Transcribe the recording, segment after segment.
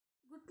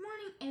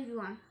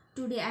everyone.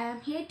 Today I am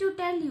here to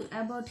tell you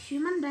about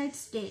Human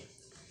Rights Day.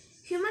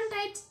 Human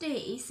Rights Day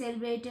is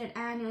celebrated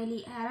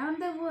annually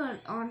around the world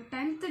on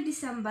 10th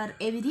December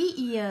every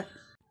year.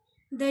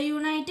 The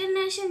United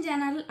Nations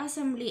General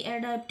Assembly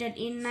adopted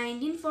in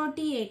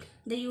 1948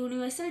 the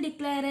Universal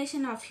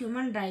Declaration of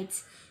Human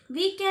Rights.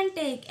 We can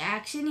take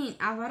action in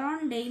our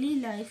own daily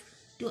life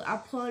to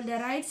uphold the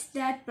rights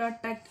that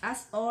protect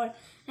us all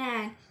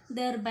and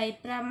thereby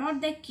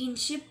promote the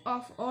kinship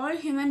of all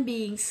human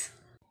beings.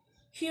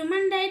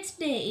 Human Rights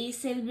Day is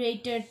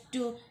celebrated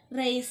to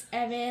raise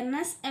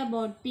awareness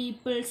about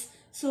people's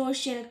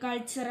social,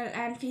 cultural,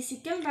 and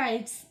physical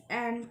rights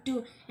and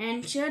to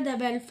ensure the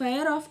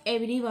welfare of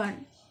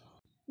everyone.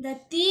 The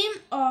theme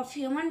of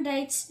Human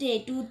Rights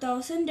Day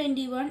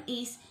 2021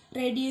 is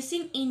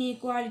Reducing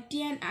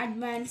Inequality and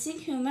Advancing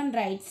Human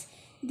Rights.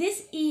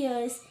 This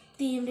year's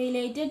theme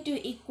related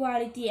to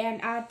equality and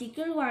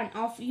Article 1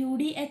 of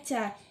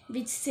UDHR,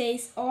 which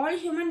says all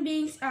human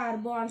beings are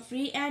born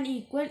free and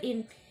equal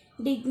in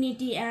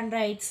dignity and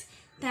rights.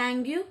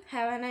 Thank you.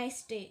 Have a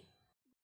nice day.